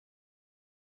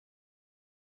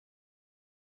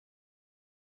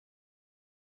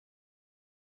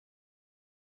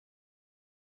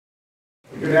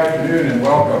Good afternoon and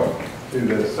welcome to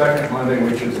the second Monday,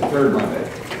 which is the third Monday.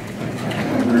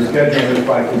 We're scheduling this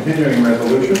by continuing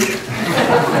resolution,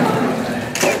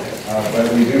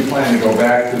 but we do plan to go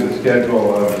back to the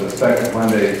schedule of the second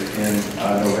Monday in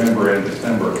November and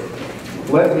December.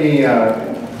 Let me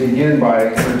begin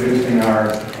by introducing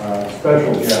our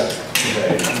special guest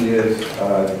today. He is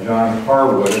John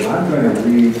Harwood, and I'm going to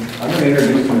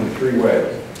introduce him in three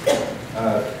ways.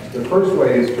 The first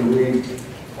way is to read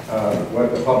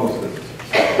what the publicist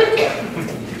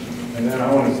says. And then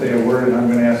I want to say a word, and I'm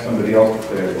going to ask somebody else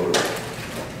to say a word.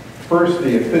 First,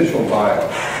 the official bio.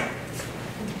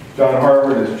 John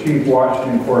Harwood is Chief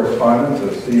Washington Correspondent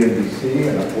of CNBC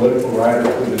and a political writer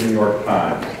for the New York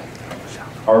Times.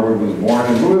 Harwood was born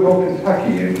in Louisville,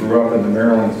 Kentucky, and grew up in the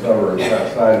Maryland suburbs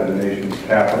outside of the nation's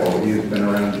capital. He has been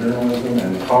around journalism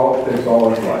and politics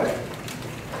all his life.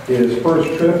 His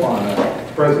first trip on a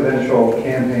presidential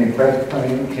campaign press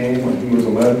plane came when he was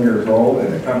 11 years old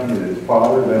and accompanied his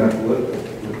father, then a political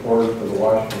reporter for the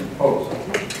Washington Post.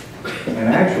 And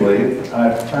actually,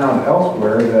 I found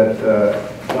elsewhere that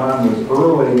John was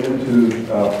early into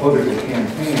political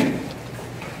campaigning.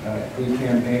 He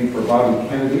campaigned for Bobby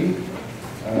Kennedy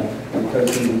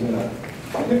because he was in a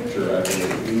picture, I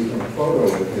believe. He was in a photo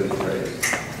with his race.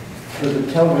 There's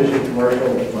a television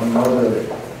commercial that my mother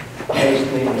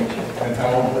placed me in. And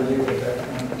how old were you at that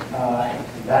time?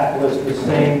 That was the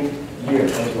same year. I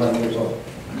was 11 years old.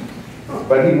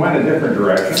 But he went a different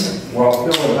direction. While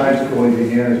still in high school, he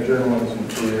began his journalism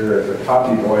career as a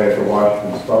copy boy at the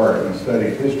Washington Star. He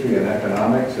studied history and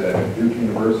economics at Duke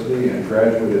University and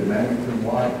graduated magna cum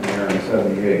laude from there in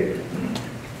 '78.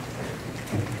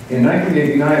 In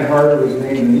 1989, Harwood was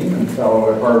named the Nieman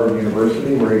Fellow at Harvard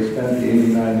University, where he spent the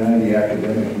 '89-90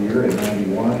 academic year. In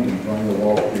 '91, he joined the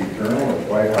Wall Street Journal as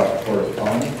White House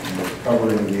correspondent and was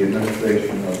covering the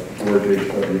administration of George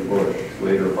H.W. Bush.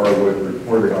 Later, Harwood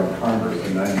reported on Congress.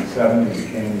 In '97, he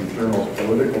became the journal's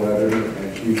political editor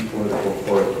and chief political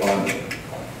correspondent.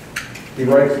 He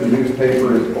writes the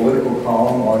newspaper's political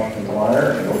column, Washington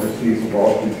Wire, and oversees the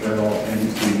Wall Street Journal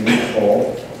NBC News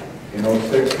poll. In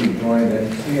 '06, he joined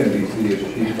CNBC as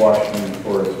Chief Washington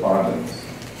Correspondent.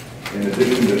 In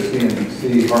addition to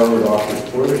CNBC, Harwood offers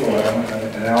political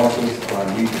analysis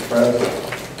on Meet the Press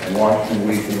and Washington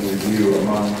Week in Review,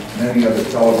 among many other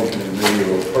television and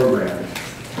radio programs,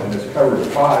 and has covered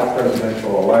 5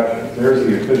 presidential elections. There's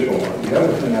the official one. The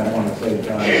other thing I want to say,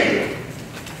 John, is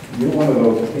that you're one of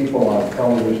those people on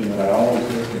television that I always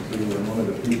listen to, and one of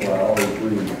the people I always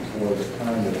read for the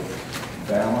kind of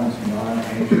balanced,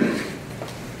 non-anxious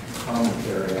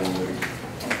commentary on the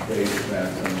day's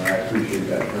events, and I appreciate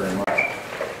that very much.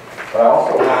 But I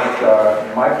also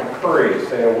want Michael Curry to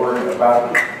say a word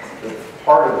about the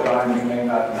part of John you may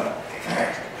not know.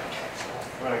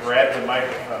 I'm going to grab the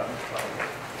microphone.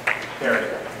 There you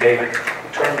go. David,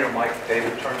 turn your mic.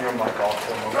 David, turn your mic off.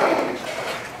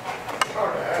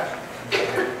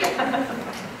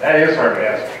 That is hard to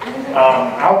ask.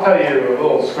 I'll tell you a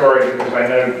little story because I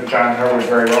know John Harwood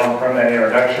very well from that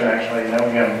introduction. Actually, I know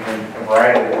him in a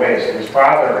variety of ways. His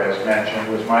father, as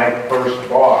mentioned, was my first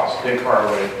boss, Dick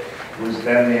Harwood, who was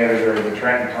then the editor of the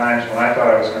Trenton Times when I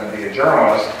thought I was going to be a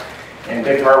journalist. And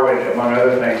Dick Harwood, among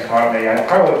other things, taught me I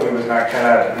probably was not cut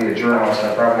out to be a journalist.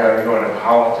 I probably had to go into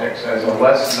politics as a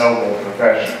less noble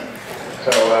profession.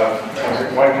 So that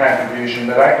was one contribution.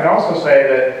 But I can also say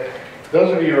that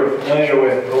those of you who are familiar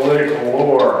with political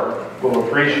lore will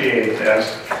appreciate this.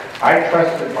 I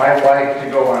trusted my wife to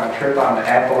go on a trip on the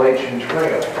Appalachian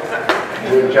Trail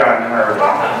with John Harwood,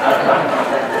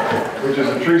 which is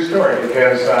a true story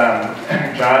because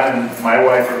John and my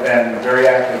wife have been very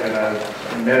active in a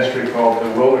ministry called the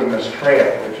Wilderness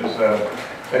Trail, which has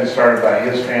been started by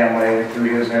his family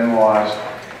through his in-laws.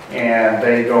 And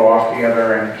they go off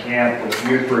together and camp with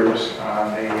youth groups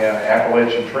on the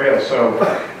Appalachian Trail. So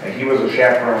he was a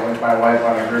chaperone with my wife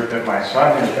on a group that my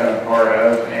son has been a part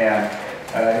of, and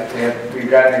we've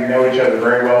gotten to know each other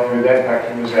very well through that. In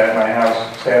fact, he was at my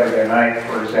house Saturday night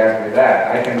for exactly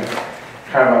that. I can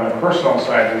kind of on the personal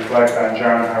side reflect on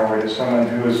John Harwood as someone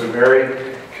who is a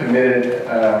very committed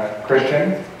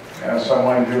Christian,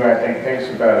 someone who I think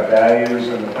thinks about values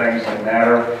and the things that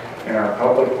matter in our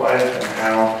public life and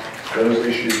how those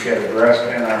issues get addressed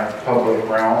in our public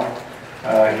realm.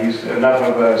 He's enough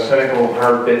of a cynical,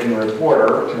 hard-bitten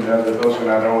reporter to know that those are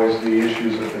not always the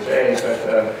issues of the day,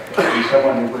 but he's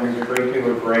someone who brings a great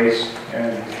deal of grace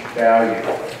and value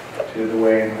to the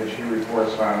way in which he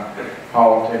reports on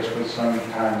politics, but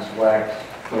sometimes lacks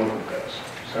both of those.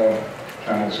 So,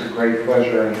 John, it's a great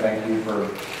pleasure, and thank you for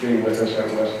being with us at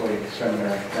Wesley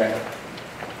Seminary. Thank you.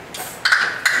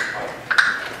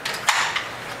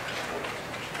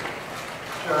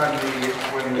 John,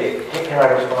 Can I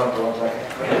respond for 1 second?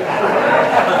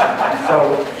 So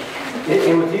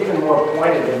it was even more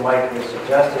pointed than Mike was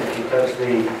suggesting, because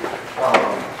the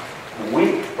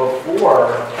week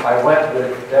before I went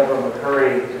with Deborah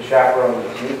McCurry to chaperone the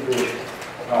youth group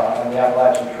on the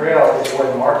Appalachian Trail, is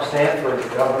when Mark Sanford, the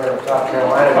governor of South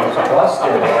Carolina, was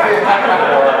busted for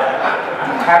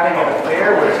having an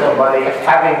affair with somebody,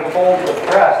 having told the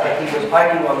press that he was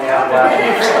hiking on the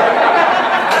Appalachian Trail.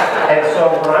 And so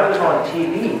when I was on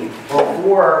TV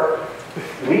before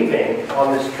leaving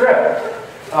on this trip,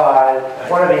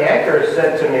 one of the anchors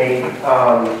said to me,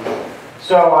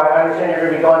 so I understand you're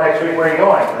going to be gone next week. Where are you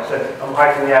going? I said, I'm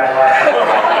hiking the Appalachian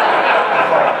Trail.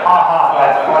 It's like, ha ha,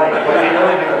 that's funny. What are you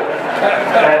really doing?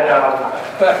 And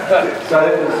so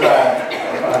it was,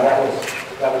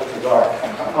 that was bizarre.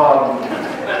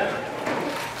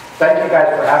 Thank you guys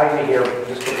for having me here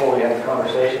just before we have the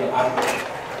conversation.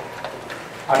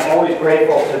 I'm always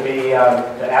grateful to be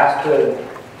asked to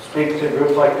speak to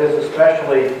groups like this,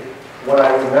 especially when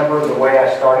I remember the way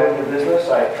I started the business.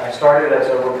 I started as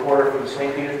a reporter for the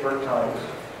St. Petersburg Times,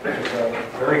 which is a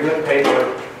very good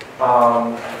paper,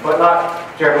 but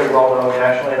not terribly well known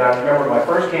nationally. And I remember my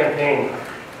first campaign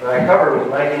that I covered was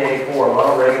 1984.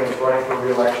 Ronald Reagan was running for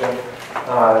re-election.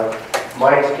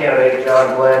 Mike's candidate,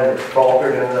 John Glenn,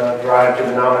 faltered in the drive to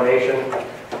the nomination.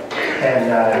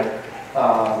 And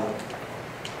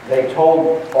they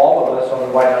told all of us on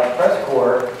the White House press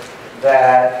corps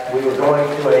that we were going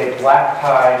to a black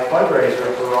tie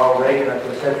fundraiser for Ronald Reagan at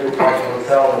the Century Park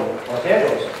Hotel in Los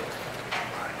Angeles.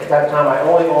 At that time, I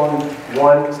only owned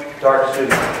one dark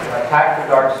suit. I packed the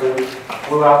dark suit,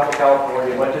 flew out to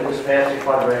California, went to this fancy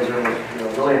fundraiser, and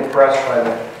was really impressed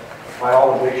by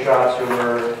all the big shots who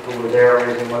were there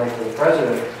raising money for the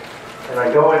president. And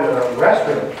I go into the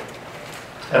restroom,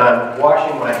 and I'm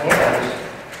washing my hands,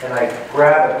 and I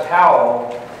grab a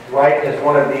towel right as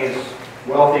one of these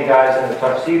wealthy guys in a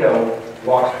tuxedo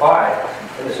walks by.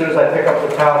 And as soon as I pick up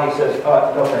the towel, he says,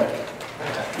 no thank you.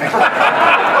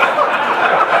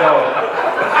 So,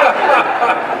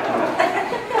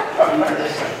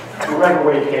 remember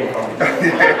where you came from. we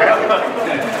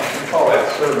call that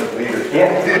servant leadership.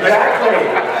 Yeah, exactly.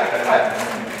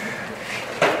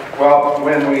 Well,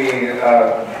 when we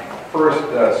first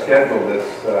scheduled this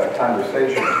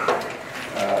conversation,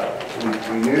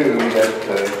 we knew that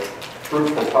the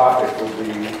fruitful topic would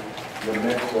be the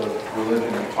mix of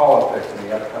religion and politics in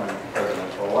the upcoming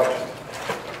presidential election.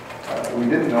 We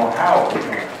didn't know how it was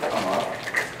going to come up.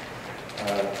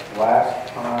 Last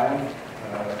time,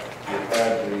 we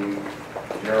had the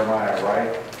Jeremiah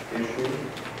Wright issue.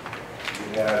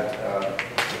 We had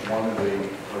one of the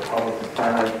Republican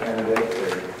primary candidates,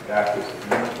 a Baptist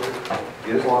minister.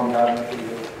 Islam got into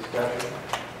the discussion.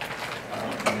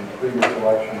 In the previous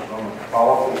elections, Roman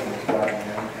Catholicism was gotten in.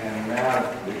 And now,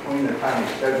 between the time we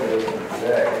scheduled this and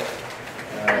today,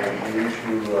 the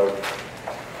issue of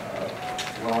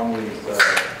Romney's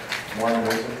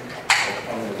Mormonism has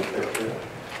come into the picture.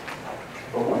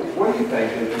 But what do you think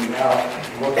as we now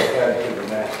look ahead to the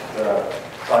next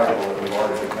cycle that we've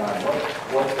already begun?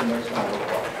 What's the next one look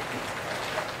like?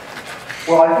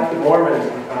 Well, I think the Mormon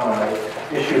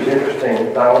issue is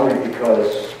interesting, not only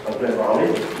because of Mitt Romney.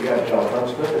 You have John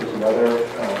Huntsman, who's another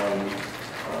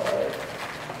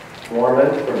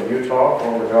Mormon from Utah,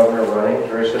 former governor running,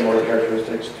 very similar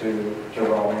characteristics to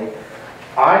Romney.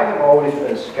 I have always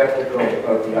been skeptical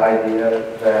of the idea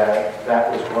that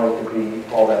that was going to be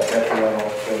all that detrimental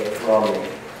to Romney.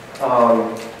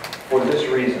 For this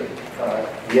reason,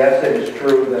 yes, it is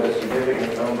true that a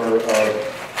significant number of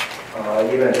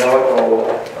evangelical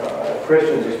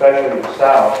Christians, especially in the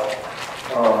South,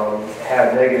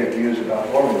 have negative views about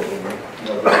Mormonism.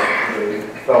 The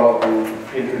fellow who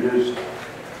introduced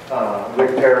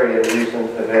Rick Perry at a recent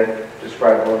event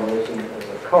described Mormonism as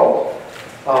a cult.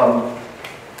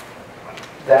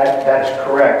 That's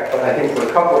correct, but I think for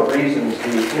a couple of reasons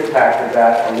the impact of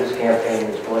that on this campaign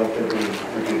is going to be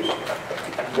reduced.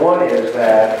 One is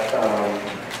that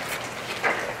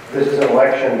this is an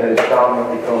election that is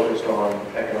dominantly focused on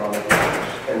economic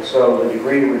issues, and so the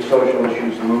degree to which social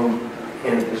issues move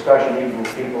in discussion, even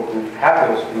with people who have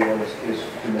those feelings, is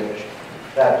diminished.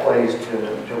 That plays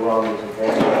to Romney's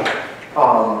advantage.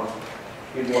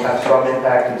 It will have some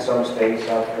impact in some states.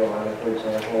 South Carolina, for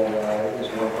example, is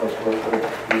one place where it could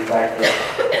be factored.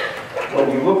 When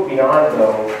you look beyond,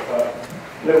 though,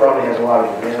 Mitt Romney has a lot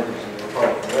of advantages in the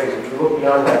Republican race. If you look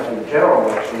beyond that to the general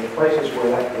election, the places where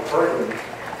that could hurt him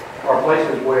are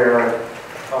places where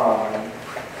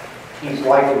he's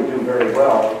likely to do very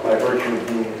well by virtue of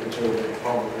being a conservative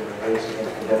Republican in a race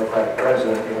against the Democratic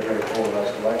president in a very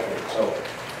polarized election. So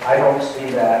I don't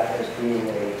see that as being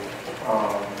a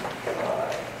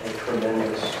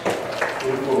tremendous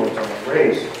influence on the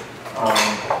race.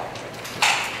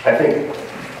 I think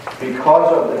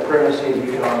because of the primacy of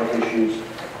economic issues,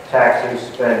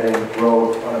 taxes, spending,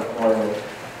 growth, unemployment,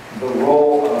 the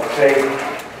role of faith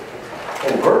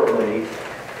overtly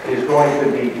is going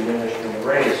to be diminished in the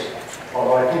race.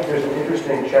 Although I think there's an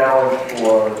interesting challenge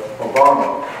for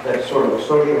Obama that's sort of a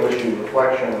social issue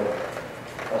reflection of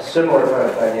a similar kind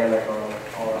of dynamic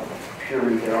on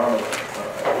pure economic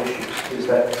issues, is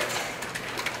that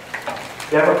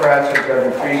Democrats have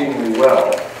done increasingly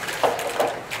well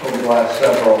over the last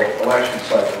several election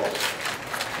cycles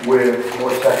with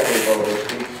more secular voters,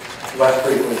 less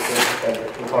frequently than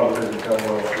Republicans have done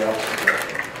well with the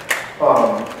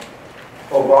opposite.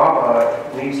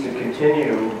 Obama needs to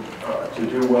continue to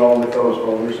do well with those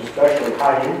voters, especially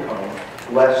high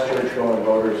income, less church-going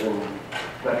voters in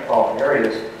metropolitan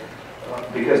areas,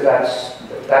 because that's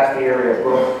the area of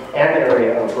growth and the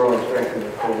area of growing strength in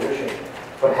the coalition.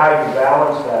 But how you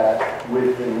balance that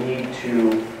with the need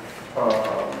to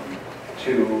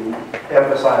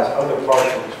emphasize other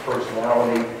parts of his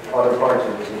personality, other parts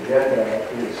of his agenda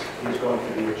is going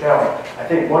to be a challenge. I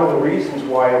think one of the reasons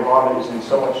why Obama is in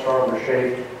so much stronger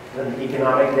shape than the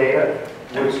economic data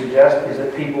would suggest is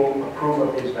that people approve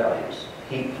of his values.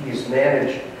 He's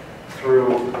managed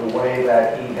through the way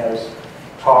that he has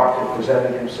talked and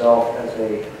presented himself as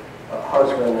a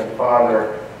husband and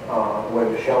father, the way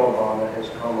Michelle Obama has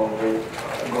gone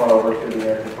over to the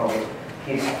American public.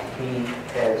 He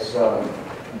has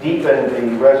deepened the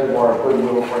reservoir of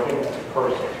goodwill for him as a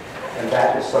person, and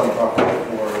that is some buffer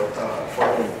for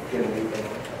him given the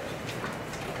economic.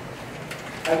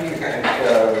 How do you think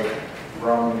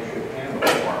Romney should handle the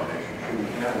foreign nation? Should he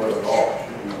handle it at all?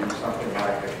 Should he do something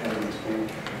like a Kennedy speech?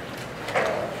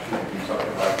 Should he do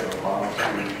something like an Obama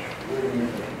speech? Where do you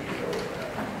think he should go with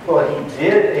that? Well, he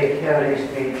did a Kennedy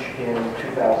speech in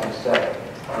 2007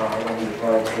 when he was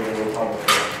running for the Republican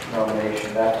nomination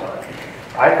that time.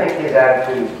 I think his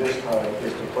attitude this time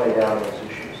is to play down those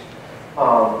issues.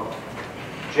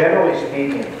 Generally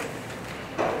speaking,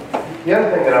 the other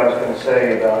thing that I was going to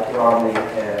say about Romney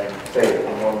and faith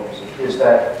and Mormonism is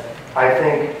that I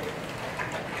think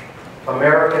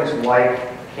Americans like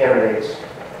candidates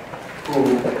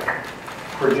who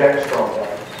project strong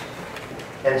values.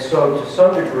 And so to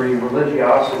some degree,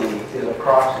 religiosity is a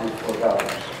proxy for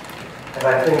values. And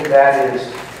I think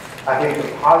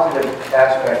the positive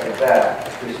aspect of that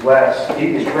is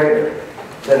greater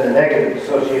than the negative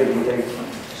associated with a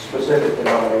specific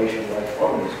denomination like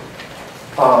Mormonism.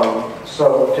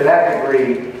 So to that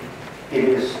degree, it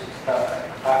is,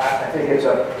 I think it's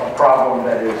a problem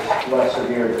that is less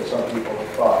severe than some people have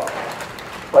thought.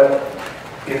 But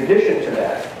in addition to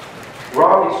that,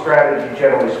 Romney's strategy,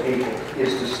 generally speaking,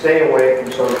 is to stay away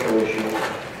from social issues,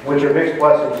 which are mixed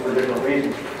blessings for different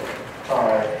reasons.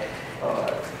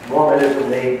 Mormonism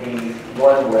may be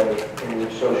one way in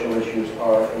which social issues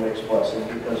are a mixed blessing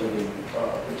because of the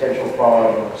potential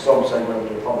fraud on some segment of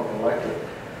the Republican electorate.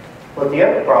 But the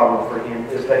other problem for him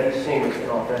is that he's seen as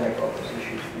inauthentic on those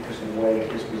issues because of the way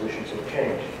his positions have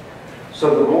changed.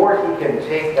 So the more he can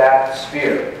take that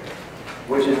sphere,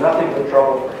 which is nothing but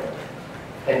trouble for him,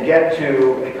 and get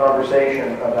to a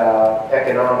conversation about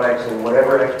economics and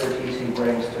whatever expertise he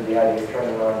brings to the idea of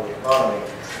turning around the economy,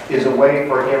 is a way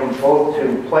for him both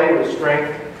to play with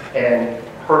strength and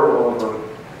hurdle over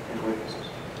his weaknesses.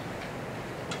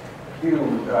 You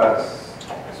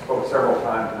spoke several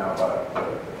times now about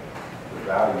the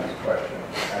values question.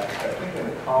 I think in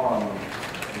a column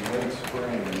in late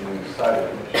spring you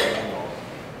cited Michelle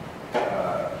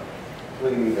Daniels'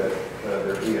 plea that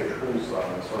there be a truce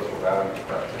on the social values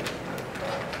question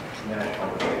in national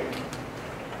debate.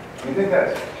 Do you think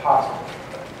that's possible?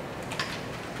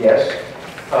 Yes.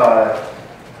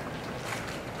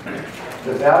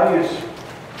 The values,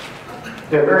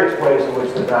 there are various ways in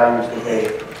which the values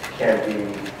debate can be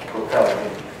propelled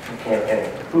in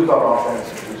campaigning. Who's on offense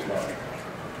and who's not.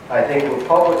 I think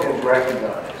Republicans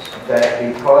recognize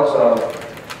that because of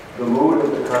the mood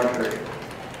of the country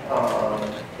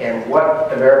and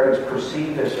what Americans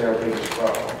perceive as their biggest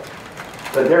problem,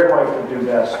 that they're going to do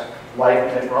best, like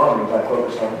Mitt Romney, by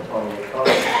focusing on the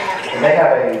economy. And they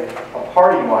have a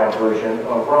party-wide version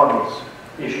of Romney's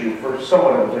issue for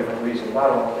somewhat of a different reason, not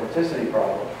an authenticity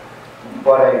problem,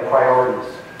 but a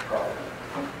priorities problem.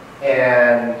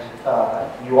 And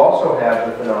you also have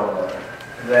the phenomenon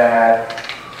that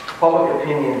public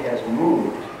opinion has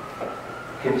moved,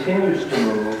 continues to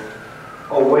move,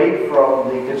 away from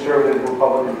the conservative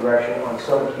Republican direction on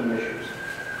some key issues.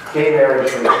 Gay marriage,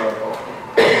 for example,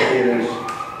 is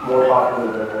more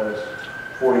popular than it was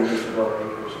 40 years ago,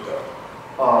 8 years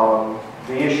ago.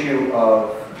 The issue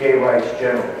of gay rights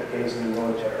generally, gays in the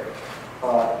military.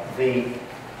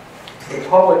 The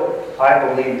public,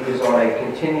 I believe, is on a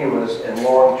continuous and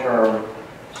long-term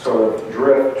sort of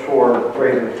drift toward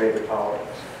greater and greater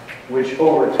tolerance, which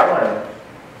over time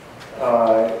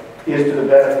is to the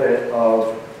benefit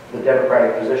of the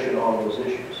Democratic position on those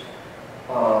issues.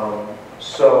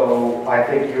 So I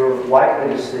think you're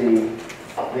likely to see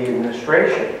the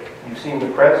administration, you've seen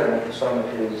the president in some of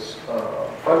his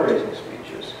fundraising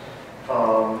speeches,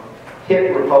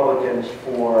 hit Republicans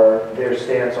for their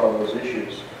stance on those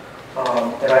issues.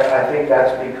 And I think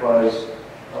that's because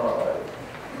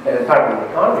at a time when the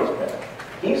economy's bad,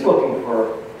 he's looking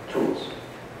for tools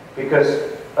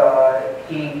because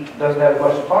he doesn't have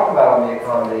much to talk about on the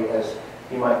economy as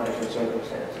he might in different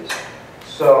circumstances.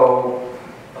 So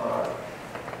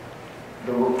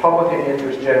the Republican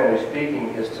interest, generally speaking,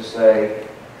 is to say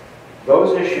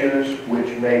those issues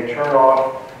which may turn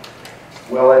off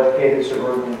well-educated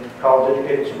suburban,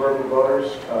 college-educated suburban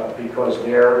voters because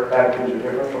their attitudes are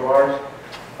different from ours.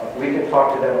 We can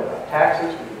talk to them about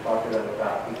taxes, we can talk to them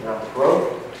about economic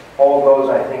growth. All those,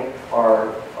 I think, are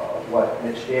what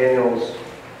Mitch Daniels,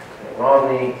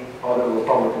 Romney, other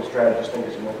Republican strategists think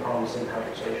is a more promising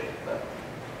conversation.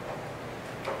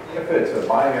 If it's a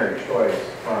binary choice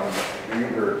from you're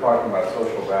either talking about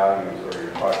social values or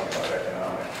you're talking about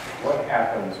economics, what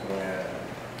happens when,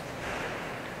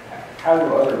 how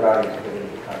do other values fit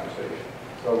into the conversation?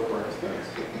 So, for instance,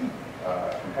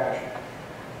 compassion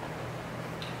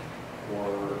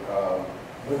or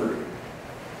liberty,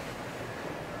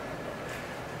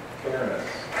 fairness,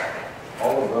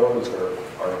 all of those are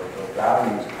the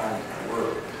values kinds of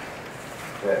words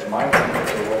that might make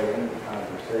their way into the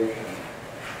conversation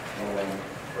when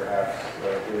perhaps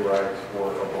gay rights or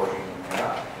abortion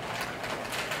not.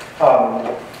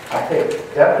 I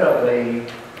think definitely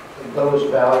those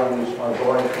values are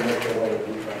going to make their way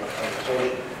into the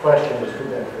conversation. The question is who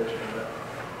benefits from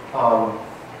them.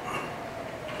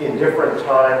 In different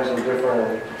times, in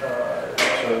different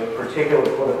sort of particular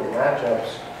political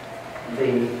matchups,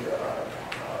 the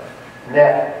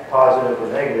net, positive or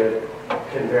negative,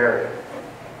 can vary.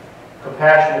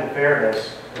 Compassion and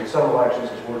fairness in some elections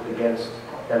has worked against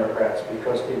Democrats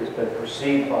because it has been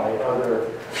perceived by other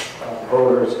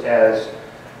voters as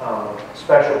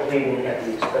special pleading at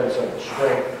the expense of the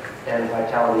strength and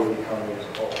vitality of the economy as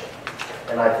a whole.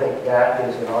 And I think that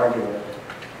is an argument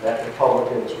that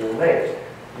Republicans will make.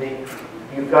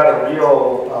 You've got a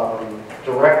real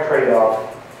direct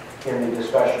trade-off in the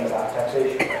discussion about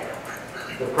taxation.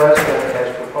 The president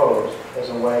has proposed as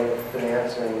a way of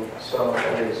financing some of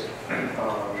his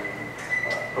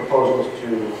proposals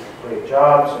to create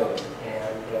jobs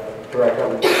and direct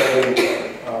government spending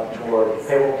toward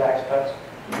payroll tax cuts.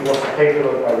 He wants to pay for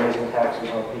those by raising taxes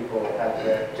on people at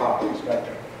the top of the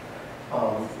spectrum.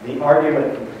 The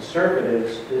argument from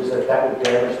conservatives is that that would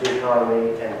damage the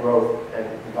economy and growth and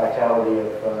vitality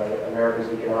of America's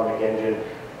economic engine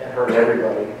and hurt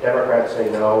everybody. Democrats say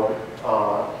no,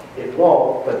 it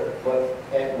won't, but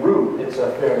at root, it's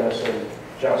a fairness and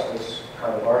justice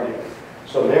kind of argument.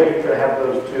 So there you could have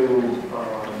those two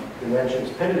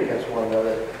dimensions pitted against one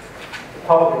another. The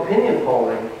public opinion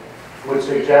polling would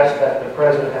suggest that the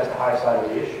president has the high side of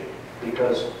the issue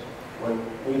because when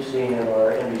we've seen in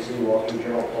our NBC Wall Street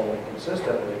Journal polling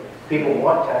consistently, people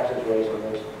want taxes raised on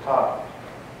those at the top.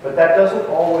 But that doesn't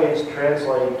always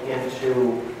translate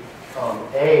into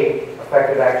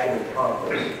effective action in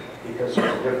Congress because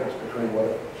there's a difference between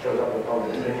what shows up in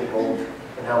public opinion polls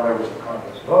and how members of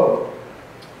Congress vote.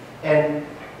 And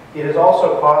it is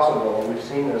also possible, and we've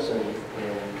seen this in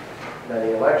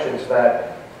many elections,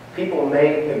 that people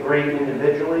may agree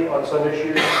individually on some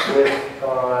issues with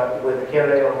a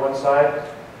candidate on one side,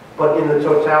 but in the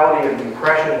totality of the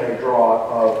impression they draw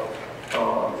of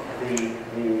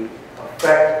the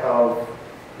effect of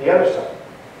the other side,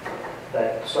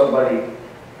 that somebody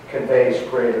conveys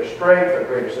greater strength, a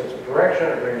greater sense of direction,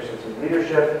 a greater sense of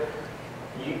leadership,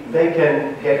 they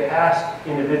can get past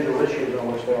individual issues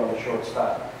on which they're on the short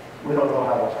side. We don't know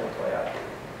how that's going to play out.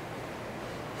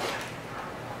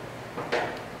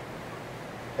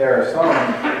 There are some,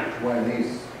 when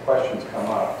these questions come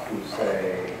up, who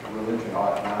say religion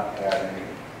ought not have any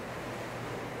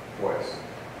voice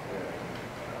in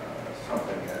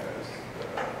something as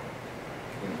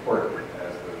important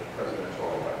as the presidential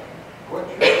election.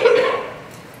 What's your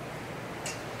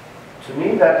To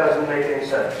me, that doesn't make any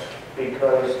sense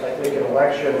because I think an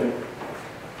election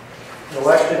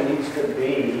needs to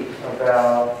be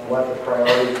about what the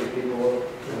priorities of people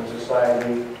in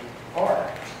society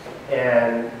are.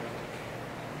 And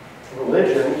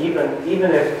religion,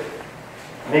 even if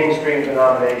mainstream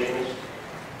denominations,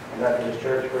 Methodist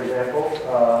Church, for example,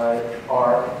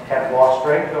 have lost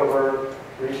strength over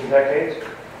recent decades,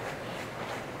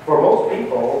 for most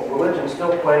people, religion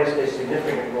still plays a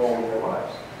significant role in their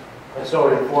lives. And so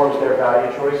it informs their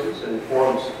value choices, it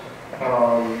informs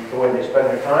the way they spend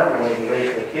their time, the way they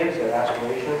raise their kids, their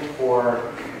aspirations for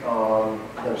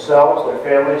themselves, their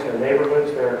families, their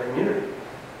neighborhoods, their community.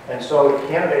 And so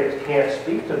candidates can't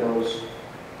speak to those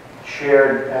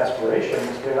shared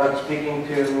aspirations. They're not speaking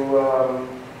to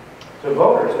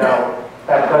voters. Now,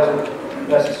 that doesn't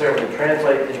necessarily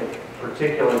translate into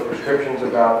particular prescriptions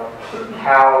about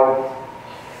how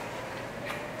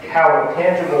in a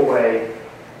tangible way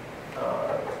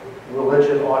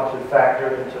religion ought to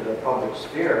factor into the public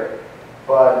sphere,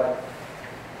 but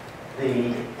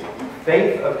the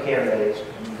faith of candidates,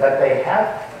 that they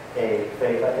have a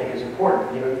faith, I think is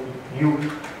important. We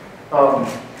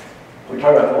were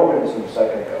talking about Mormonism a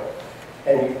second ago,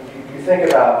 and you think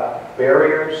about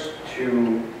barriers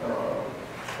to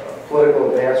political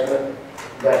advancement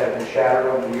that have been shattered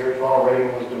over the years. Ronald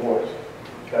Reagan was divorced.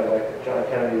 Kind of like John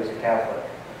Kennedy was a Catholic.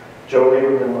 Joe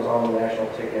Lieberman was on the national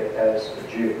ticket as a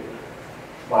Jew.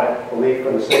 My belief,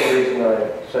 for the same reason I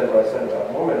said what I said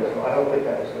about Mormonism, I don't think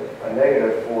that was a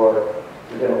negative for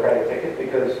the Democratic ticket,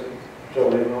 because Joe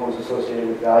Lieberman was associated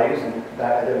with values, and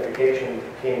that identification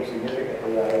came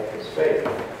significantly out of his faith.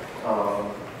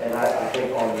 And I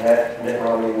think on that, Mitt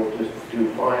Romney will just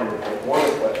do fine with the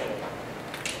Mormon question.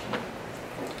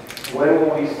 When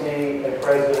will we see a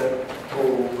president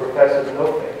who professes no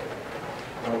faith?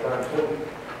 No time soon.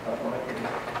 Not my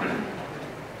opinion.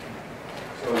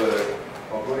 So the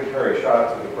obligatory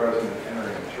shots of the president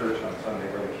entering the church on Sunday,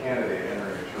 or the candidate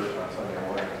entering the church on Sunday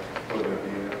morning, will there be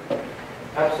there?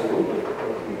 Absolutely, it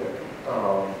will be there.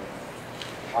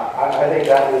 I think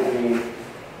that would be,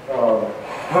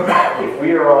 if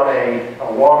we are on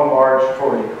a long march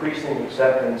toward increasing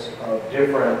acceptance of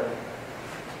different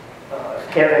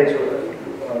candidates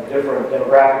with different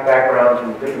demographic backgrounds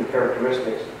and different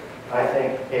characteristics, I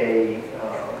think a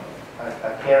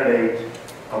candidate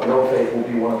of no faith will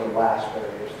be one of the last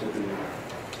barriers to be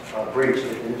breached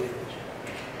if it is breached.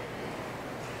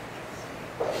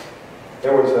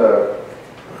 There was a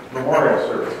memorial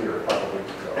service here a couple of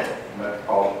weeks ago,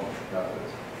 Metropolitan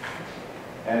Methodist.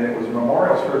 And it was a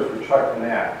memorial service for Chuck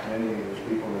Knapp. Many of the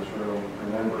people in this room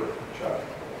remember Chuck,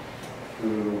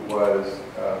 who was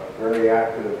a very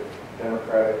active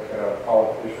Democratic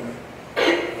politician,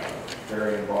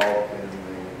 very involved in the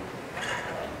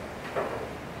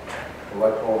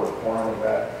electoral reform of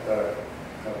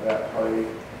that party.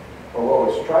 But what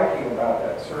was striking about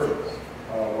that service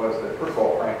was that, first of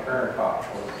all, Frank Fahrenkopf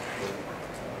was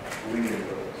leading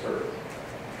the service.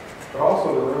 But also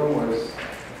the room was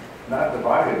not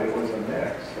divided, it was a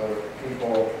mix of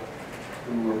people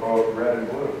who were both red and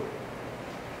blue.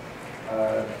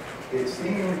 It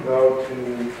seemed, though,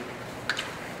 to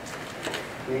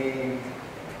be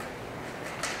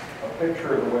a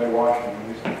picture of the way Washington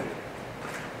used to be.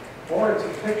 Or it's a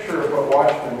picture of what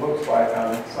Washington looks like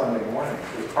on Sunday morning.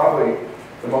 It's probably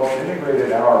the most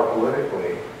integrated hour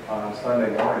politically on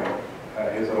Sunday morning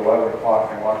is at 11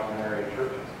 o'clock in Washington area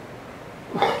churches.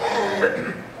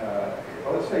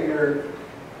 Let's say you're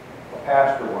a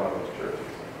pastor of one of those churches.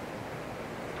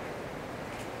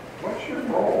 What's your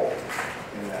role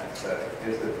in that setting?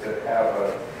 Is it to have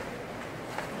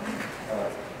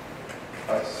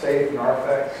a safe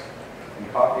narthex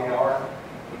and coffee hour?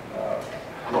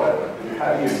 How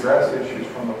do you address issues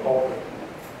from the pulpit?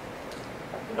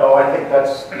 No, I think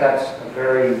that's a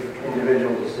very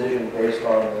individual decision based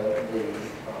on the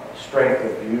strength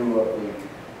of view of the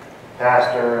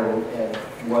pastor and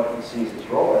what he sees his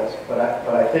role as. But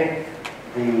I think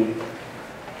the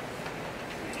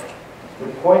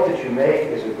point that you make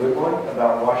is a good one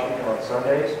about Washington on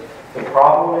Sundays. The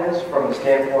problem is, from the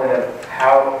standpoint of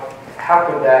how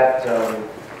could that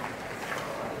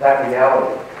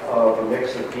reality of a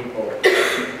mix of people,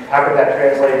 how could that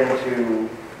translate into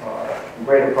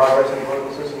greater progress in the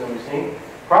political system that we've seen?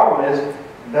 The problem is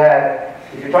that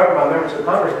if you're talking about members of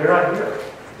Congress, they're not here.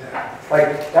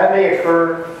 Like, that may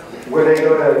occur where they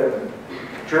go to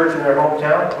church in their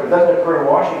hometown, but it doesn't occur in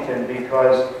Washington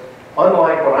because,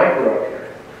 unlike when I grew up here,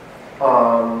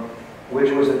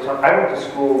 which was a time, I went to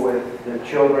school with the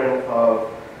children of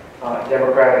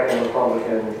Democratic and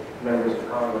Republican members of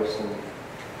Congress and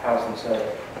House and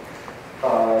Senate.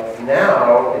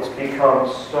 Now it's become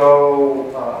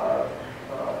so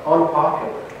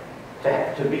unpopular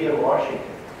to be in Washington,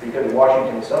 because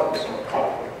Washington itself is so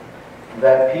unpopular,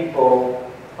 that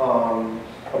people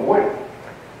avoid it.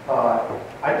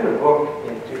 I did a book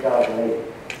in 2008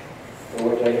 in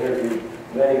which I interviewed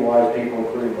many wise people,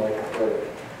 including Mike McClure.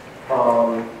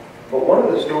 But one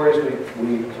of the stories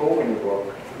we told in the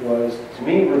book was, to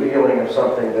me, revealing of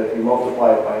something that if you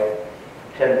multiply it by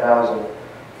 10,000,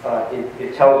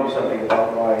 it tells you something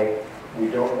about why we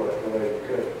don't work the way we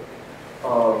could.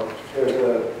 There's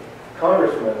a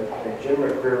congressman named Jim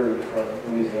McCreary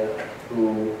from Louisiana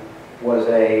who was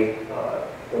the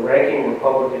ranking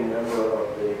Republican member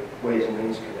of the Ways and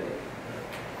Means Committee.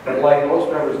 But like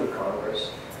most members of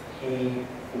Congress, he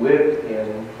lived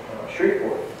in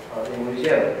Shreveport, in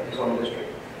Louisiana, his home district.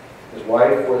 His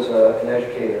wife was an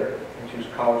educator, and she was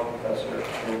a college professor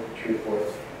in Shreveport,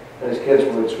 and his kids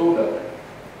were in school down there.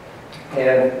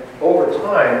 And over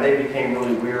time, they became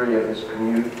really weary of his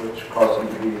commute, which caused him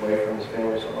to be away from his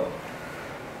family so much.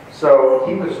 So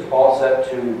he was all set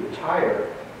to retire,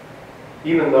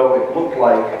 even though it looked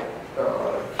like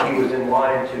he was in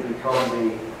line to become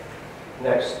the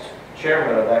next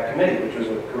chairman of that committee, which was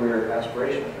a career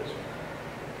aspiration of his.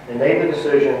 They made the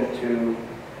decision to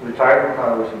retire from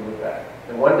Congress and move back.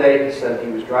 And one day he said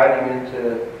he was driving into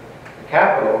the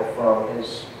Capitol from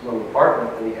his little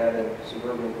apartment that he had in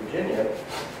suburban Virginia,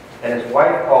 and his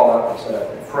wife called up and said, "I've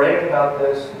been praying about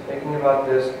this and thinking about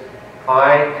this.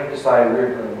 I have decided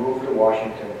we're going to move to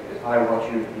Washington because I want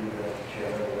you to be the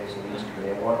chairman of the Ways and Means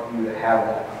Committee. I want you to have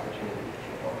that opportunity that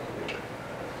you want to do."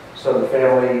 So the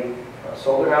family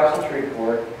sold their house in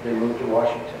Shreveport. They moved to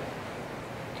Washington.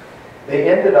 They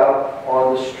ended up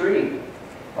on the street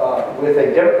with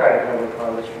a Democratic member of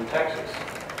Congress from Texas.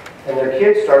 And their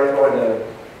kids started going to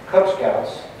Cub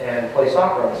Scouts and play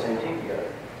soccer on the same team together.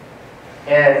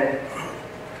 And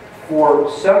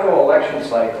for several election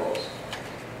cycles,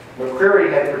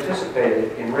 McCreary had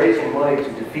participated in raising money to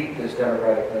defeat this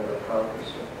Democratic member of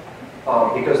Congress,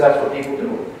 because that's what people do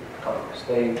in Congress.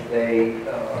 They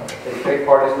pick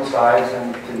partisan sides,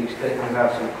 and to the extent you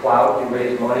have some clout, you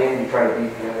raise money and you try to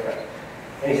beat the other guys.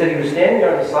 And he said he was standing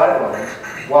on the sidelines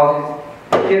while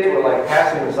the kids were like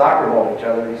passing the soccer ball to each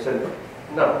other, and he said,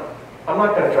 "No, I'm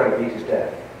not going to try to beat his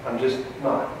dad. I'm just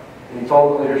not." And he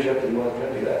told the leadership that he wasn't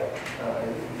going to do that.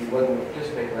 He wasn't going to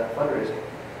participate in that fundraising.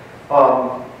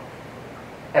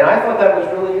 And I thought that was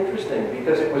really interesting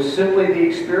because it was simply the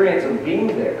experience of being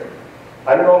there.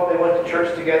 I don't know if they went to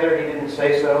church together. He didn't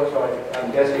say so, so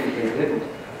I'm guessing they didn't.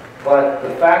 But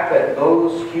the fact that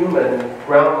those human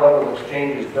ground level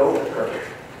exchanges don't occur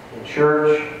in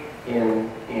church, in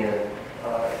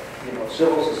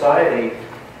civil society,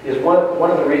 is one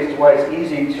of the reasons why it's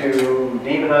easy to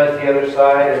demonize the other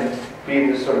side and be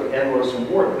in this sort of endless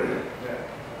war. Yeah.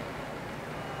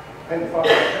 And thought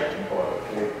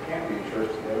they can't be church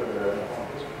together, they're in the wrong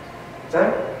district.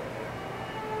 Exactly.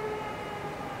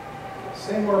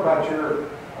 Say more about your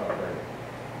upbringing.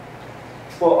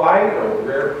 Well, You're a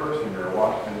rare person, you're a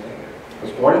Washington native.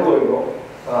 was born in Louisville.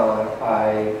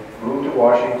 I moved to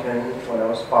Washington when I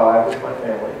was 5 with my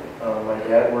family. My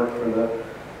dad worked for the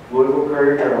Louisville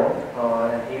Courier-Journal,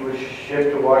 and he was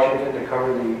shipped to Washington to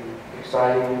cover the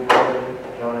exciting new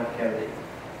president, John F. Kennedy.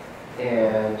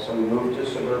 And so we moved to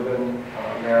suburban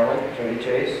Maryland, Chevy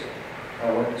Chase.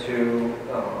 I went to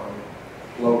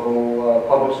local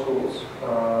public schools,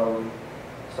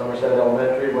 Somerset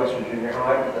Elementary, Western Junior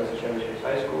High, but that's a Chevy Chase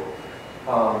High School.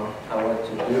 I went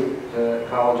to Duke, to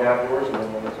college afterwards, and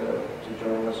then went to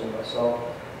journalism myself.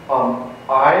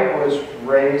 I was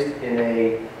raised in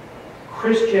a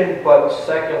Christian but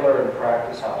secular and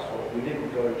practice household. We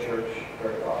didn't go to church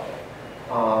very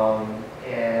often.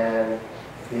 And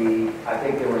I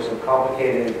think there were some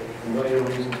complicated, familiar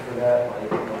reasons for that.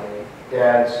 My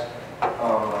dad's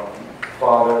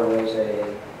father was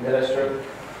a minister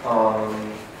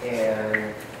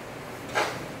and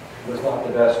was not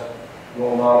the best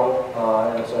role model,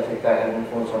 and so I think that had an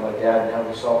influence on my dad and how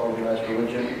he self-organized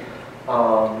religion.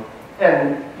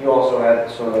 And you also had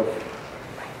sort of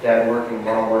dad working,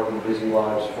 mom working, busy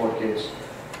lives, 4 kids.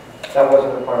 That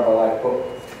wasn't a part of my life,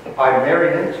 but I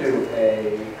married into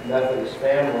a Methodist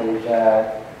family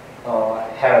that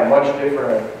had a much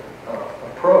different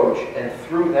approach, and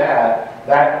through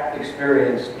that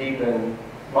experience deepened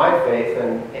my faith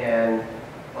and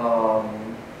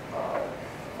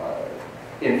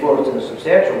influenced in a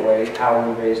substantial way how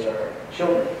we raised our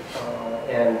children.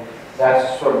 And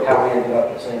that's sort of how we ended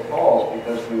up at St. Paul's,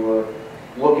 because we were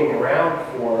looking around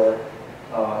for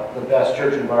the best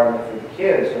church environment for the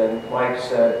kids, and Mike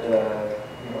said,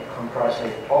 come try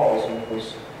St. Paul's, and it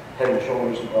was head and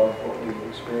shoulders above what we had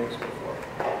experienced before.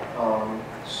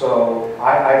 So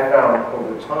I found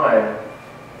over time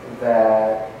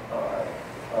that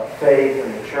faith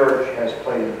and the church has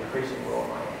played an increasing role in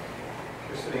my life.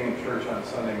 You're sitting in church on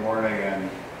Sunday morning and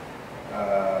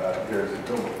there's a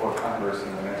bill before Congress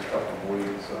in the next couple of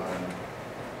weeks on,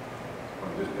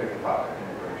 or just pick a topic,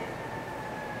 immigration.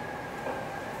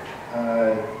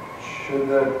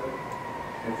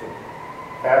 If the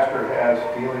pastor has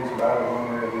feelings about it one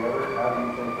way or the other, how do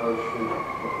you think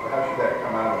how should that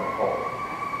come out of the pulpit?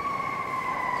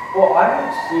 Well, I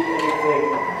don't see anything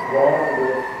wrong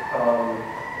with,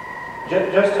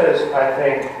 just as I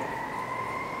think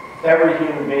every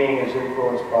human being is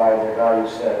influenced by their value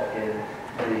set in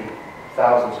the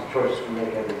thousands of choices we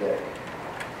make every day.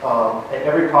 And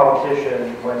every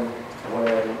politician, when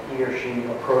he or she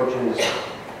approaches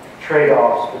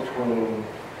trade-offs between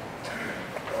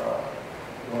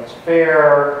what's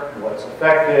fair, what's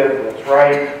effective, what's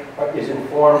right, is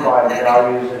informed by the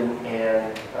values, and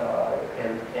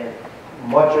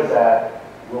much of that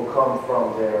will come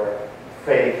from their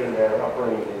faith and their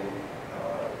upbringing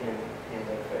in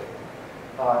their faith.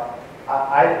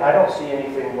 I don't see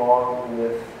anything wrong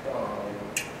with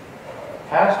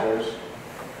pastors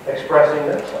expressing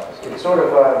themselves. It's sort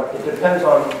of it depends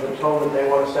on the tone that they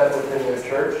want to set within their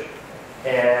church,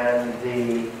 and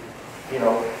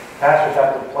pastors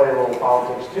have to play a little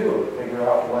politics too, to figure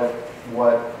out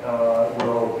what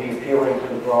will be appealing to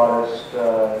the broadest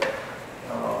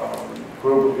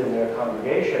group within their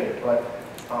congregation. But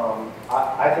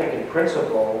I think in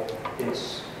principle,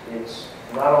 it's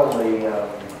not only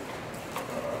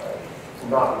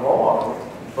not wrong,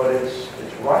 but it's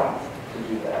right to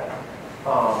do that.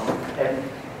 And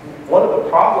one of the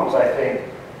problems, I think,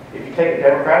 if you take a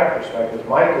Democratic perspective,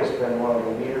 Mike has been one of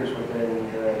the leaders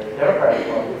within the Democratic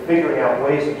Party, figuring out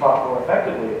ways to talk more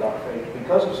effectively about faith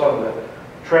because of some of the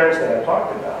trends that I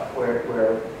talked about, where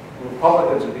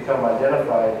Republicans have become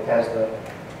identified as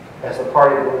the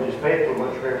party of religious faith to a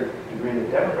much greater degree than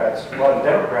Democrats. A lot of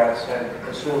Democrats have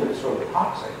assumed it's sort of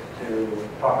toxic to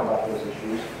talk about those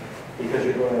issues because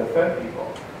you're going to offend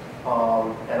people.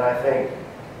 And I think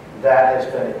that has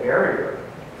been a barrier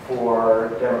for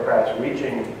Democrats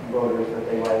reaching voters that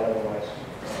they might otherwise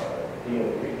be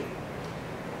able to reach.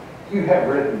 You have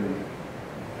written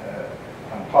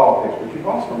on politics, but you've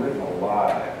also written a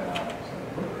lot on economics.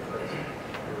 And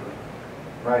your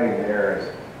writing there has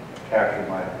captured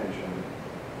my attention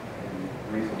in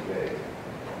recent days.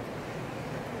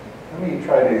 Let me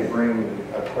try to bring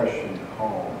a question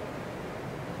home.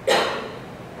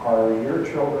 Are your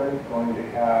children going to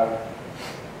have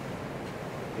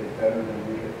it better than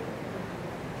we did?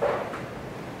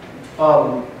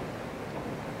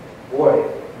 Boy,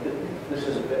 this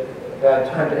is a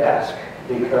bad time to ask,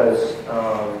 because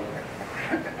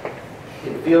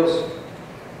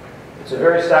it's a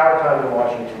very sour time in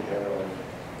Washington generally,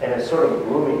 and it's sort of a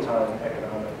gloomy time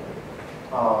economically.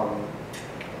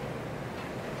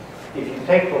 If you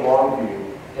take the long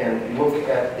view and look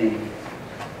at the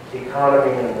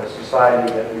economy and the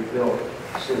society that we built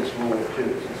since World War II,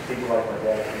 since people like my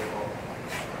dad came home,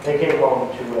 they came home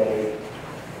to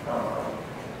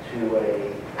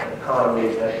an economy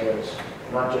that was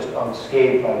not just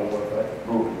unscathed by war, but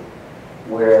booming,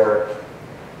 where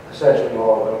essentially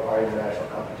all of our international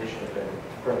competition had been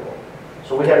crippled.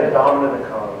 So we had a dominant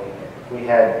economy. We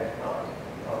had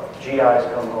GIs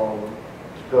come home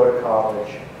to go to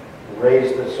college,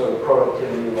 raise the sort of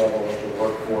productivity level of the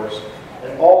workforce,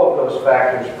 and all of those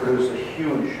factors produced a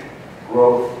huge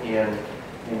growth in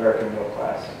the American middle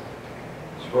class,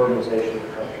 suburbanization of the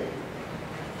country.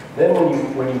 Then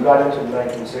when you got into the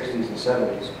 1960s and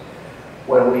 70s,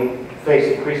 when we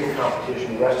faced increasing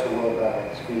competition, the rest of the world got on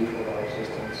its feet with our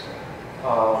assistance,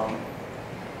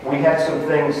 we had some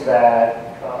things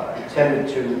that tended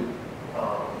to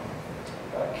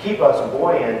keep us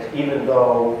buoyant, even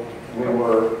though we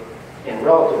were, in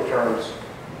relative terms,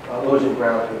 losing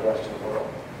ground to the rest of the world.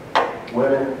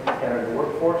 Women entered the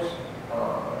workforce.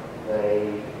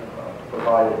 They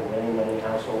provided many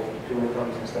households with 2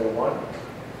 incomes instead of 1.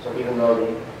 So even though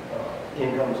the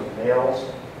incomes of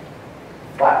males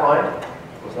flatlined,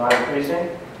 was not increasing,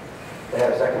 they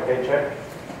had a second paycheck.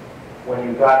 When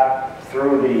you got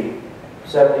through the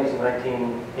 70s and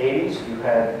 1980s, you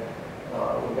had,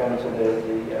 we got into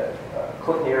the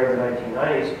Clinton era of the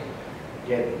 1990s,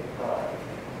 yet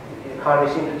the economy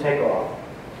seemed to take off.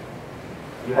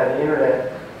 You had the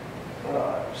internet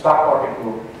stock market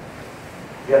boom.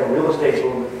 You had a real estate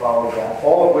boom that followed that,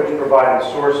 all of which provided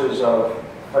sources of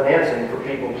financing for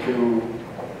people to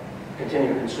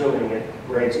continue consuming at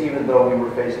rates, even though we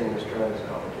were facing this tremendous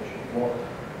competition. Well,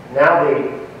 now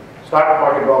the stock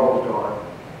market bubble is gone,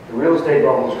 the real estate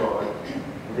bubble is gone,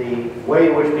 the way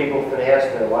in which people finance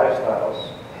their lifestyles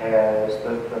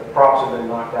the props have been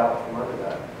knocked out from under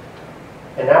that.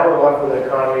 And now we're left with an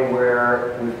economy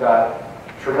where we've got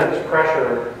tremendous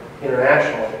pressure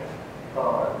internationally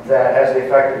that has the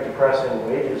effect of depressing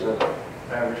wages of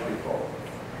average people.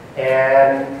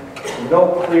 And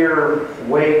no clear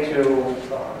way to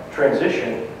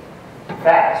transition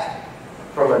fast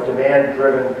from a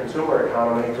demand-driven consumer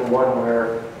economy to one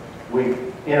where we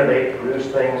innovate, produce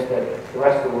things that the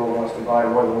rest of the world wants to buy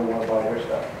more than we want to buy their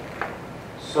stuff.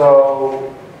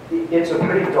 So it's a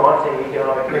pretty daunting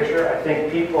economic picture. I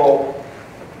think people,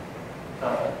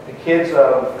 the kids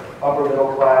of upper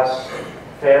middle class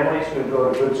families who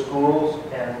go to good schools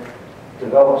and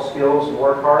develop skills and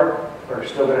work hard are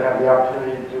still going to have the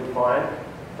opportunity to do fine.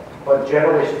 But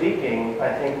generally speaking,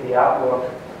 I think the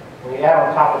outlook, when you add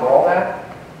on top of all that,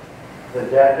 the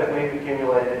debt that we've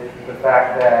accumulated, the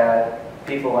fact that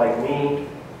people like me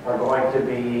are going to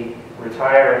be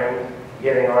retiring,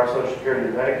 getting our Social Security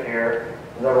and Medicare,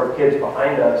 the number of kids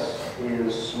behind us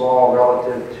is small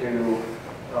relative to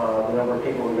the number of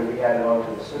people who are going to be added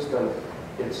onto the system.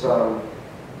 It's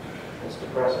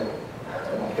depressing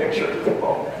picture at the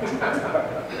moment.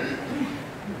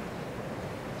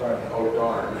 Sorry, oh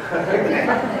darn.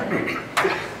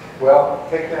 Well,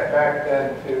 take that back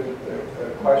then to the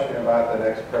question about the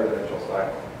next presidential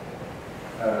cycle.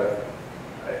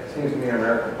 It seems to me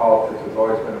American politics has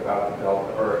always been about the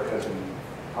Delta, or has in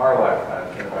our lifetime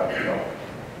it's been about the Delta.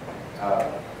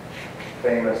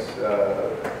 Famous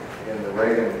in the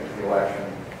Reagan election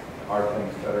are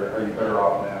things that are you better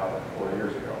off now than 4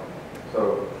 years ago?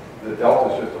 So the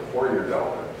Delta is just a 4-year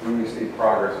Delta. Do we see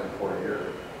progress in 4 years?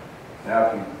 Now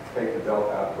if you take the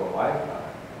Delta out to a lifetime,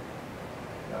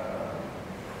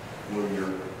 will your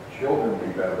children be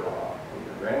better off? Will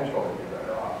your grandchildren be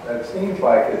better off? That seems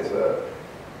like it's a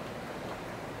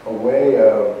way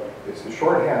of, it's a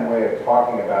shorthand way of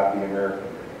talking about the American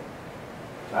dream.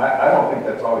 I don't think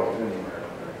that's always been the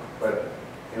American dream, but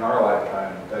in our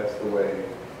lifetime, that's the way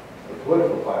the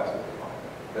political class is defined,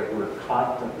 that we're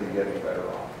constantly getting better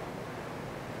off.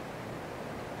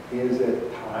 Is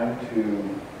it time to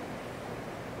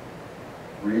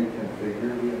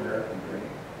reconfigure the American dream?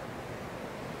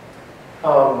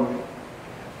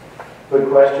 Good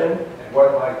question. And what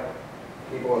might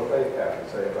people of faith have to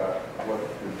say about what the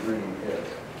dream is?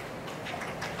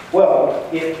 Well,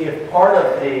 if part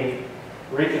of the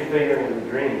reconfiguring of the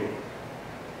dream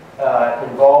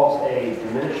involves a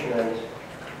diminishment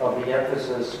of the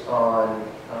emphasis on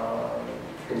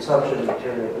consumption of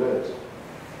material goods,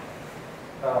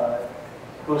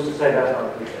 who's to say that's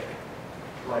not a good thing?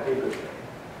 It might be a good thing.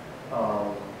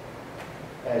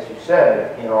 As you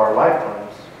said, in our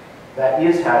lifetimes, that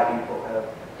is how people have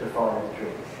defined the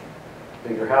dream.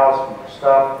 Bigger house, more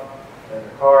stuff, better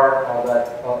car, all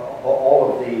that,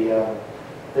 all of the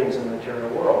things in the material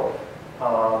world.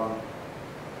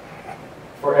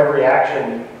 For every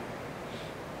action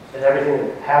and everything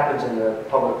that happens in the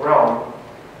public realm,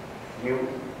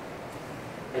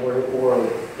 or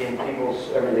in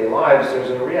people's everyday lives, there's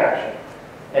a reaction.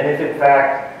 And if in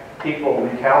fact people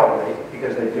recalibrate,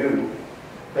 because they do,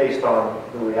 based on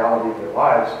the reality of their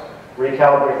lives,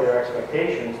 recalibrate their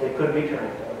expectations, they could be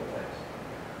turning to other things.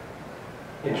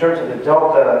 In terms of the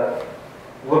Delta,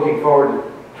 looking forward to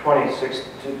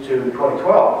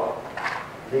 2012,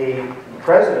 the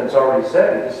president's already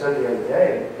said, he just said the other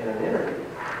day in an interview,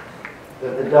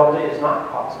 that the Delta is not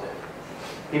positive.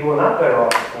 People are not better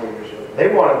off than 4 years ago. They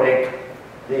want to make,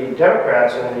 the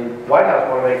Democrats and the White House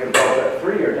want to make the Delta a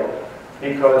 3-year Delta,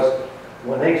 because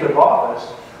when they took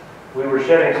office, we were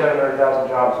shedding 700,000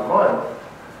 jobs a month,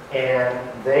 and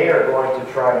they are going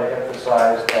to try to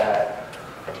emphasize that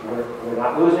we're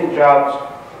not losing jobs,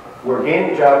 we're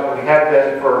gaining jobs, and we have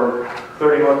been for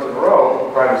 30 months in a row in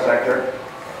the private sector.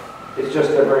 It's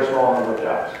just a very small number of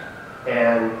jobs.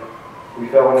 And we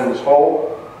fell into this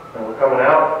hole, and we're coming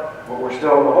out, but we're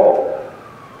still in the hole.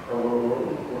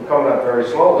 We're coming out very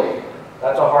slowly.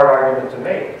 That's a hard argument to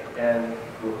make, and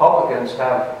Republicans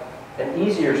have an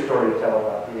easier story to tell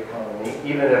about the economy,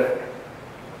 even if,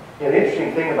 an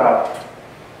interesting thing about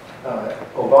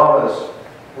Obama's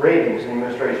ratings, the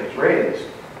administration's ratings,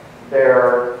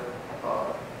 they're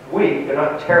weak, they're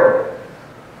not terrible,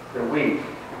 they're weak.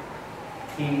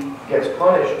 He gets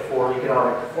punished for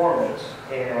economic performance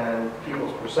and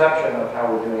people's perception of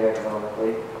how we're doing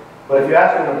economically. But if you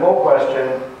ask him the poll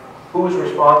question, who's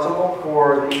responsible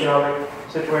for the economic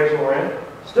situation we're in,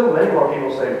 still many more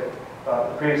people say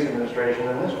the previous administration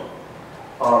than this one.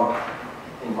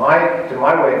 To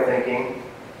my way of thinking,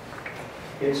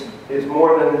 it's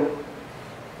more than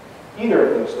either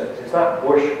of those things. It's not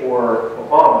Bush or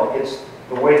Obama. It's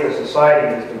the way the society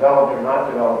has developed or not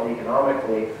developed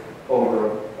economically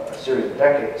over a series of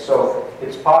decades. So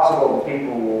it's possible that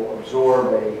people will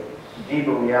absorb a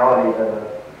deeper reality than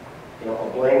a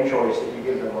blame choice that you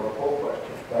give them on a poll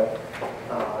question. But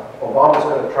Obama's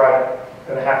going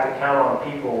to have to count on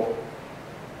people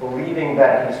believing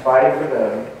that he's fighting for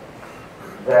them,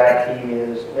 that he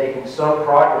is making some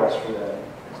progress for them.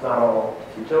 It's not all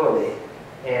futility,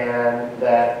 and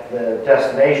that the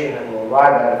destination that we'll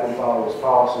arrive at if we follow his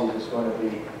policies is going to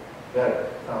be better.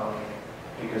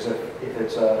 Because if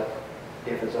it's a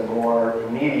more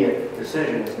immediate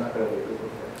decision, it's not going to be a good one.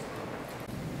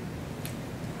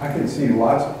 I can see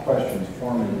lots of questions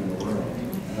forming in the room,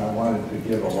 and I wanted to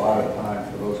give a lot of time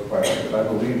for those questions. I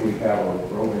believe we have a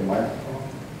roving microphone.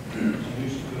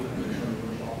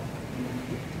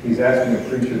 He's asking the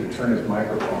preacher to turn his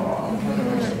microphone off.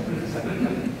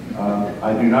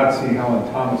 I do not see Helen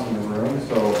Thomas in the room,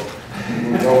 so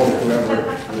we'll go with whoever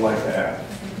would like to ask.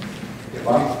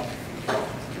 Bob?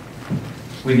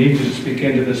 We need you to speak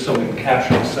into this so we can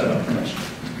capture the setup question.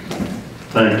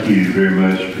 Thank you very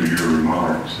much for your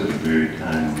remarks at a very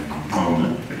timely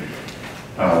moment.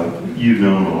 You've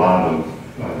known a lot of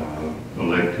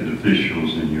elected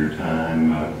officials in your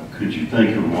time. Could you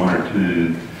think of one or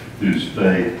two whose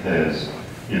faith has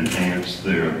enhanced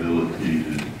their ability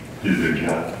to do their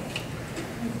job?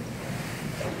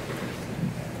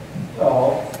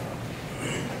 Well,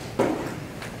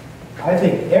 I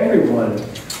think everyone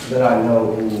that I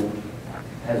know who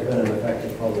has been an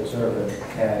effective public servant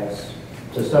has,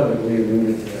 to some degree,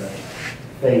 rooted their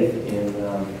faith in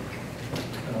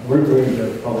rooted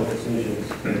their public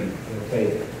decisions in their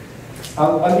faith.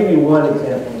 I'll give you one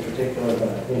example in particular that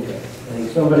I think of. I think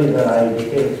somebody that I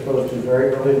became exposed to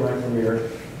very early in my career.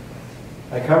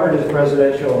 I covered his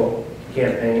presidential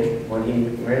campaign when he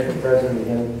ran for president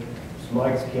against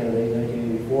Mike's candidate in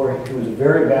 1984. He was a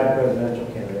very bad presidential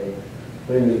candidate,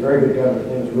 but he was a very good governor.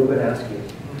 His name was Reuben Askew.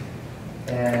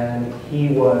 And he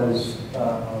was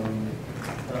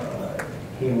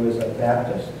a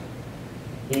Baptist.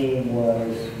 He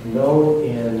was known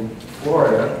in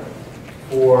Florida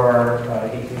for,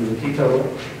 he was a teetotaler.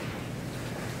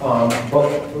 But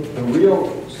the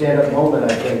real stand-up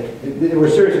moment, I think, there were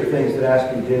a series of things that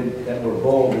Askew did that were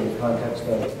bold in the context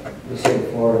of the state of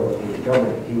Florida when he was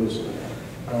governor. He was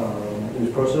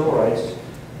pro-civil rights.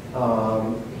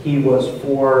 He was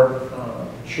for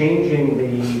changing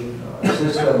the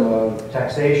system of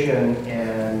taxation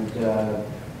and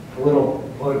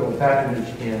political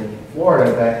patronage in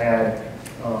Florida that had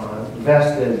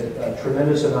vested a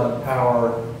tremendous amount of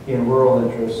power in rural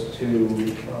interests to,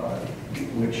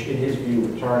 which in his view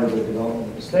retarded the development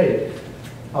of the state.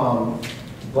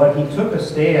 But he took a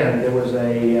stand. There was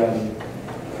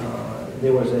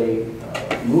a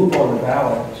move on the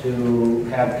ballot to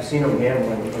have casino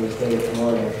gambling for the state of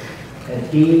Florida, and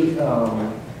he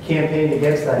campaigned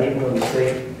against that, even though the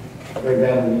state very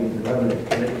badly needed the revenue.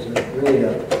 And it was really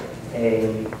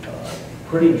a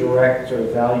pretty direct sort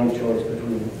of value choice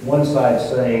between one side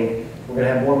saying we're going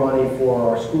to have more money for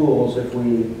our schools if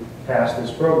we pass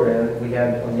this program. We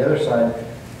had on the other side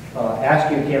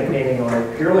Askew campaigning on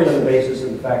it purely on the basis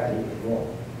of the fact that he was wrong,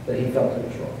 that he felt it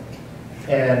was wrong.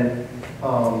 And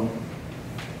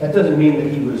that doesn't mean that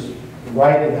he was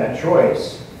right in that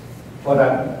choice, but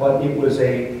it was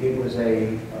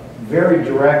a very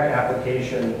direct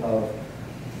application of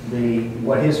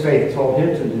what his faith told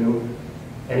him to do,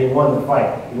 and he won the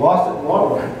fight. He lost it in the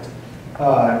long run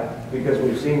because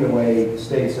we've seen the way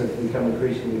states have become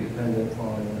increasingly dependent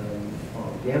on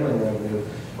gambling revenue.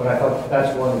 But I thought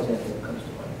that's one example that comes to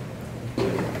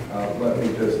mind. Let me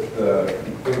just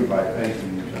conclude by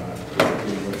thanking